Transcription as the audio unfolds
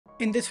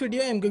In this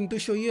video, I'm going to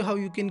show you how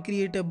you can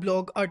create a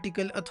blog,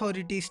 article,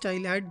 authority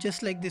style ad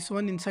just like this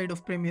one inside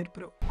of Premiere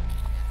Pro.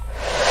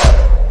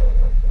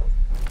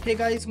 Hey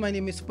guys, my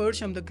name is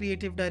Persh. I'm the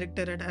creative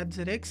director at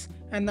AdsRx,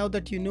 and now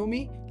that you know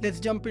me,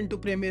 let's jump into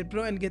Premiere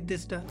Pro and get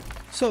this done.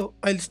 So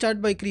I'll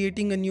start by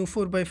creating a new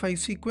 4x5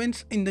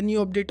 sequence. In the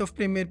new update of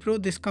Premiere Pro,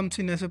 this comes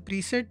in as a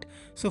preset.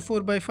 So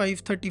 4x5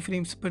 30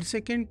 frames per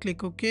second,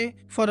 click OK.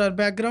 For our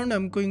background,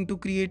 I'm going to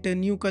create a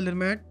new color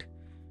matte.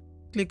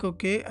 Click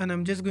OK, and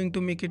I'm just going to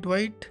make it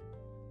white.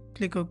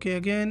 Click OK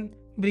again,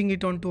 bring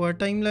it onto our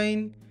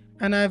timeline,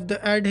 and I have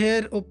the ad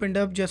here opened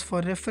up just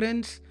for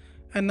reference.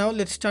 And now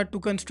let's start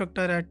to construct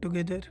our ad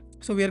together.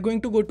 So we are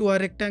going to go to our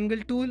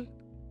rectangle tool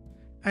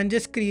and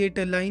just create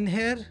a line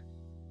here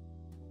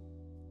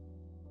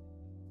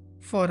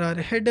for our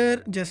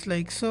header, just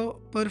like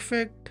so.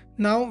 Perfect.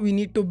 Now we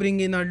need to bring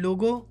in our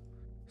logo.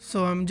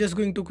 So I'm just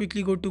going to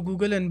quickly go to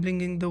Google and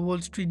bring in the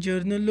Wall Street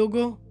Journal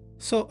logo.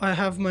 So I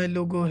have my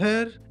logo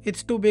here.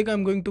 It's too big.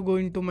 I'm going to go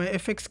into my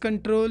FX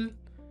control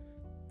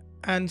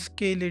and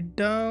scale it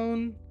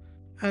down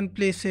and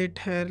place it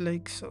here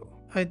like so.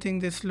 I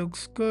think this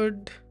looks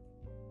good.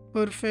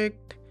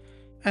 Perfect.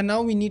 And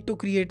now we need to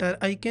create our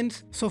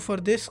icons. So for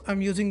this,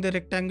 I'm using the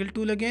rectangle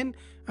tool again.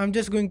 I'm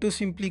just going to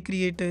simply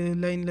create a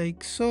line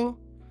like so.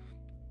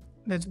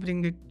 Let's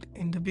bring it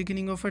in the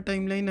beginning of our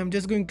timeline. I'm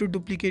just going to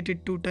duplicate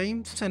it 2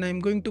 times, and I'm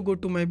going to go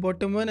to my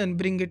bottom one and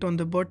bring it on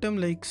the bottom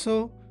like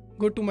so.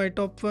 Go to my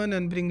top one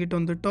and bring it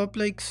on the top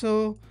like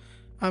so.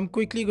 I'm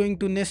quickly going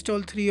to nest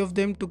all 3 of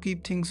them to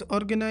keep things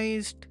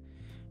organized.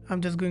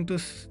 I'm just going to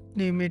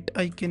name it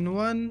icon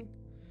 1.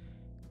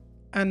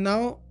 And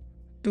now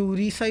to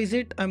resize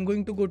it, I'm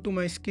going to go to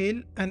my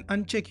scale and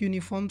uncheck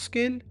uniform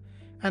scale.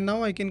 And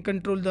now I can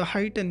control the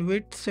height and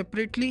width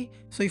separately.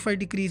 So if I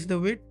decrease the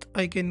width,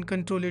 I can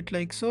control it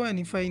like so. And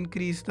if I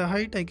increase the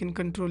height, I can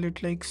control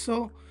it like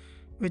so,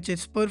 which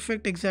is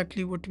perfect,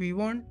 exactly what we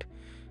want.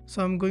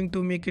 So I'm going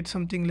to make it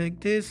something like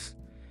this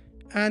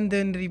and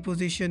then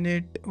reposition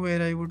it where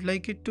I would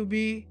like it to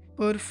be.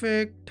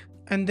 Perfect.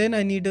 And then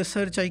I need a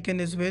search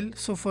icon as well.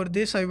 So for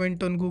this, I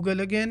went on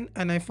Google again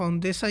and I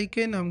found this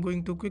icon. I'm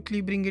going to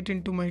quickly bring it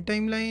into my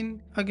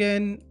timeline.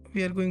 Again,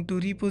 we are going to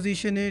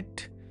reposition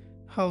it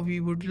how we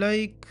would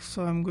like.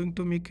 So I'm going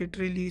to make it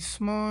really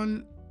small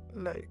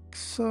like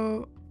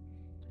so,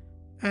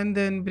 and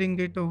then bring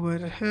it over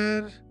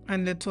here.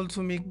 And let's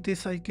also make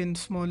this icon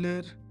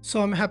smaller.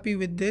 So I'm happy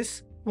with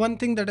this. One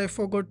thing that I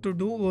forgot to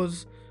do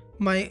was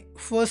my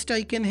first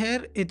icon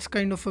here, it's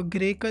kind of a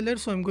gray color.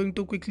 So I'm going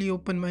to quickly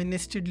open my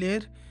nested layer,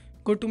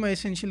 go to my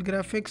essential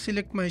graphics,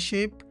 select my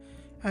shape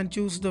and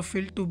choose the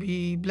fill to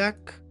be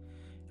black.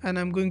 And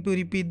I'm going to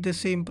repeat the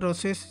same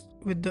process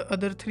with the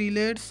other 3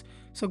 layers.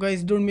 So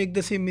guys, don't make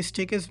the same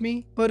mistake as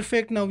me.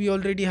 Perfect. Now we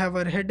already have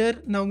our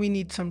header. Now we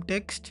need some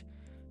text.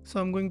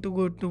 So I'm going to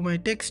go to my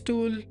text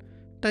tool,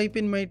 type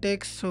in my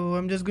text. So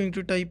I'm just going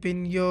to type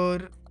in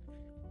your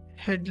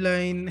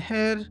headline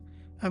here.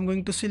 I'm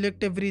going to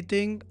select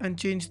everything and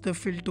change the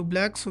fill to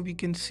black so we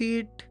can see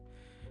it.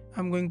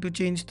 I'm going to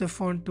change the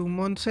font to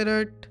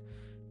Montserrat.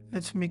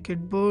 Let's make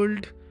it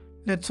bold.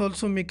 Let's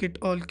also make it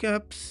all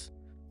caps.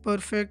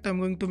 Perfect. I'm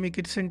going to make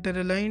it center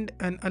aligned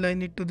and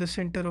align it to the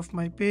center of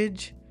my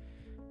page.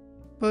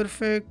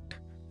 Perfect.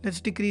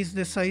 Let's decrease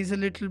the size a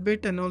little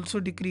bit and also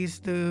decrease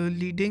the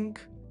leading.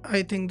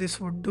 I think this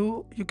would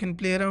do. You can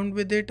play around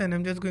with it, and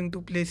I'm just going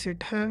to place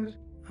it here.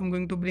 I'm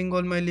going to bring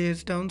all my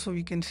layers down so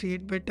we can see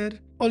it better.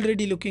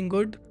 Already looking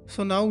good.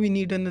 So now we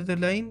need another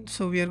line.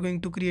 So we are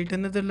going to create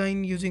another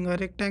line using our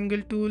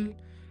rectangle tool.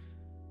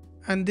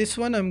 And this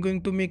one I'm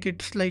going to make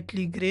it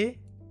slightly gray.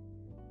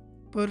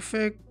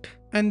 Perfect.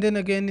 And then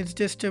again, it's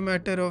just a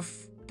matter of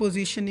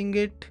positioning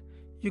it.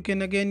 You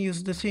can again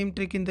use the same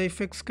trick in the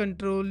effects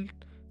control.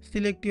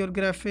 Select your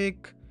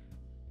graphic,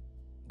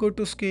 go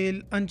to scale,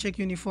 uncheck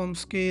uniform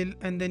scale,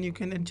 and then you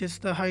can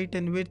adjust the height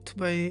and width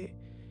by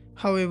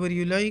however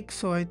you like.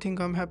 So I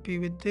think I'm happy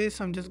with this.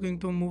 I'm just going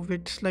to move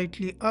it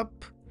slightly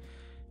up.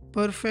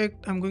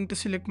 Perfect. I'm going to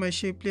select my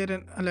shape layer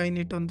and align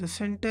it on the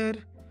center.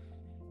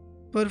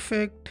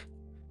 Perfect.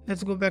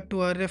 Let's go back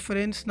to our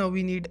reference. Now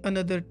we need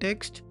another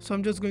text. So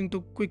I'm just going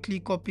to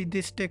quickly copy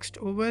this text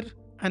over.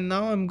 And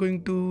now I'm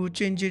going to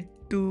change it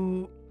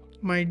to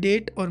my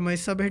date or my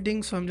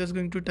subheading. So I'm just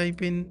going to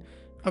type in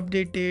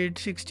update date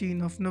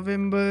 16th of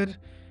November.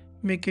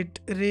 Make it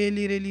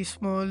really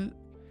small.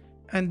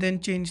 And then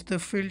change the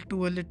fill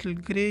to a little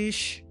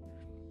grayish,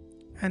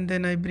 and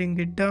then I bring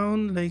it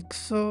down like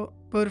so.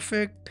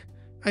 Perfect.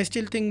 I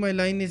still think my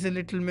line is a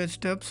little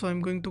messed up, so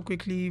I'm going to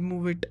quickly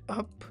move it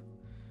up.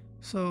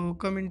 So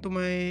come into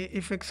my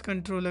effects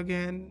control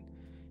again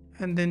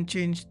and then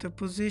change the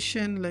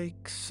position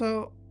like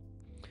so.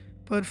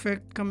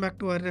 Perfect. Come back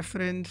to our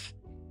reference.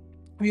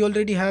 We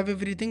already have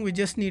everything. We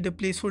just need a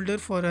placeholder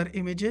for our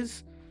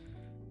images.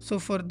 So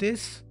for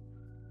this,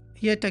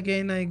 yet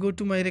again I go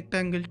to my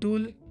rectangle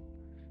tool.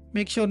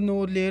 Make sure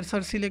no layers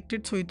are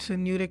selected, so it's a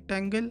new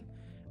rectangle,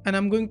 and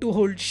I'm going to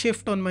hold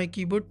shift on my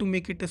keyboard to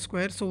make it a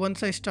square. So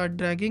once I start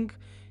dragging,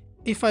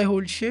 if I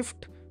hold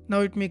shift, now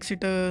it makes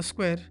it a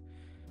square.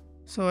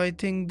 So I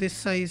think this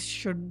size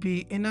should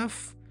be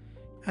enough,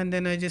 and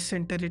then I just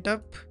center it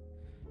up.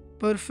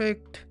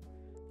 Perfect.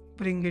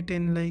 Bring it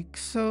in like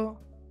so.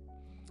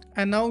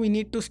 And now we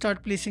need to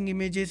start placing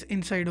images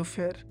inside of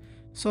here.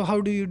 So how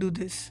do you do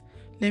this?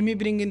 Let me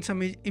bring in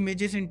some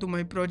images into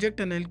my project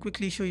and I'll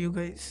quickly show you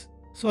guys.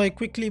 So I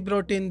quickly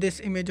brought in this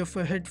image of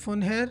a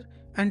headphone here,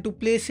 and to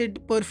place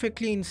it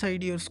perfectly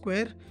inside your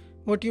square,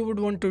 what you would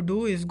want to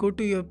do is go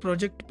to your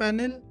project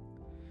panel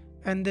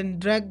and then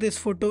drag this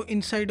photo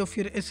inside of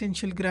your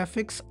essential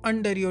graphics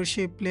under your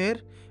shape layer,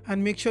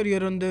 and make sure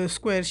you're on the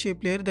square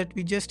shape layer that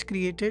we just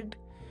created.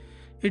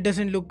 It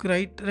doesn't look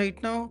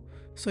right now,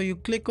 so you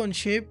click on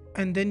shape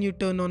and then you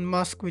turn on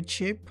mask with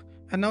shape,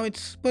 and now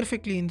it's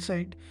perfectly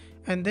inside.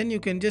 And then you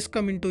can just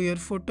come into your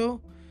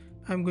photo.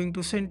 I'm going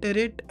to center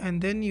it,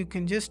 and then you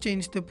can just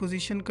change the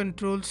position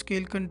controls,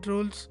 scale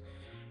controls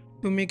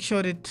to make sure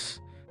it's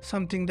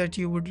something that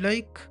you would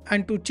like.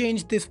 And to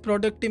change this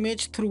product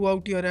image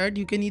throughout your ad,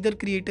 you can either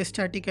create a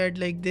static ad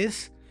like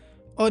this,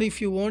 or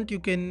if you want, you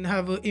can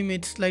have an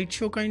image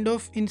slideshow kind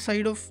of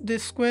inside of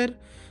this square.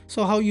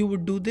 So how you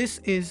would do this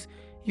is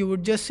you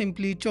would just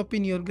simply chop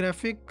in your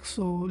graphic,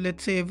 so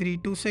let's say every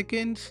 2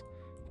 seconds,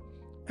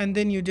 and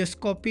then you just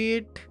copy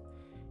it,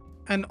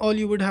 and all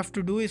you would have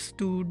to do is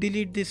to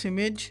delete this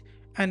image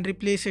and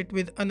replace it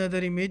with another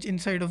image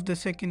inside of the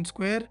second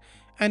square,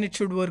 and it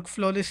should work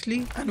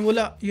flawlessly, and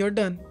voila, you're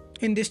done.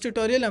 In this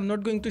tutorial, I'm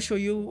not going to show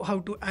you how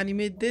to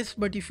animate this,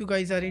 but if you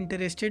guys are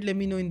interested, let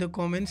me know in the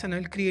comments and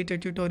I'll create a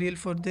tutorial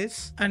for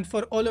this. And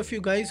for all of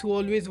you guys who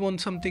always want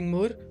something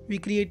more, we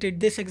created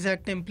this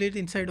exact template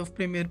inside of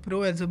Premiere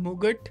Pro as a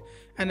Mogat,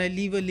 and I'll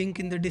leave a link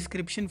in the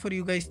description for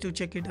you guys to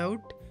check it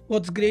out.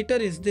 What's greater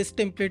is this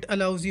template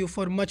allows you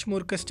for much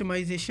more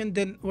customization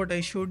than what I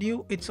showed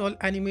you. It's all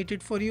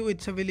animated for you.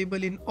 It's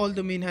available in all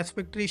the main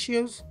aspect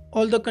ratios.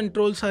 All the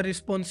controls are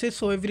responsive,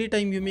 so every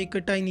time you make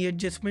a tiny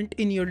adjustment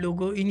in your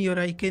logo, in your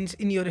icons,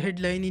 in your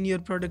headline, in your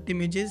product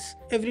images,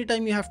 every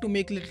time you have to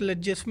make little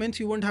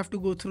adjustments, you won't have to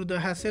go through the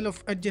hassle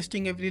of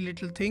adjusting every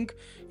little thing.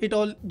 It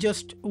all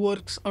just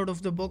works out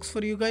of the box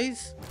for you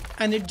guys.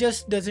 And it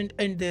just doesn't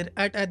end there.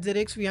 At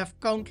AdsRx, we have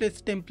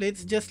countless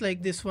templates just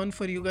like this one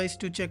for you guys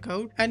to check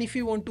out. And if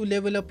you want to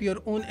level up your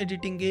own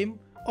editing game,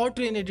 or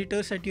train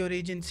editors at your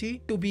agency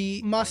to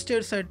be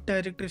masters at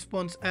direct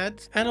response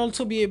ads, and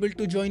also be able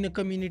to join a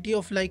community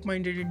of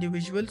like-minded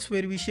individuals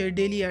where we share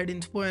daily ad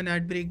inspo and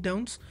ad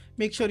breakdowns,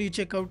 make sure you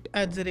check out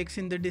AdsRx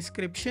in the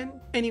description.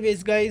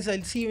 Anyways guys,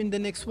 I'll see you in the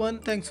next one.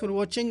 Thanks for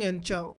watching and ciao.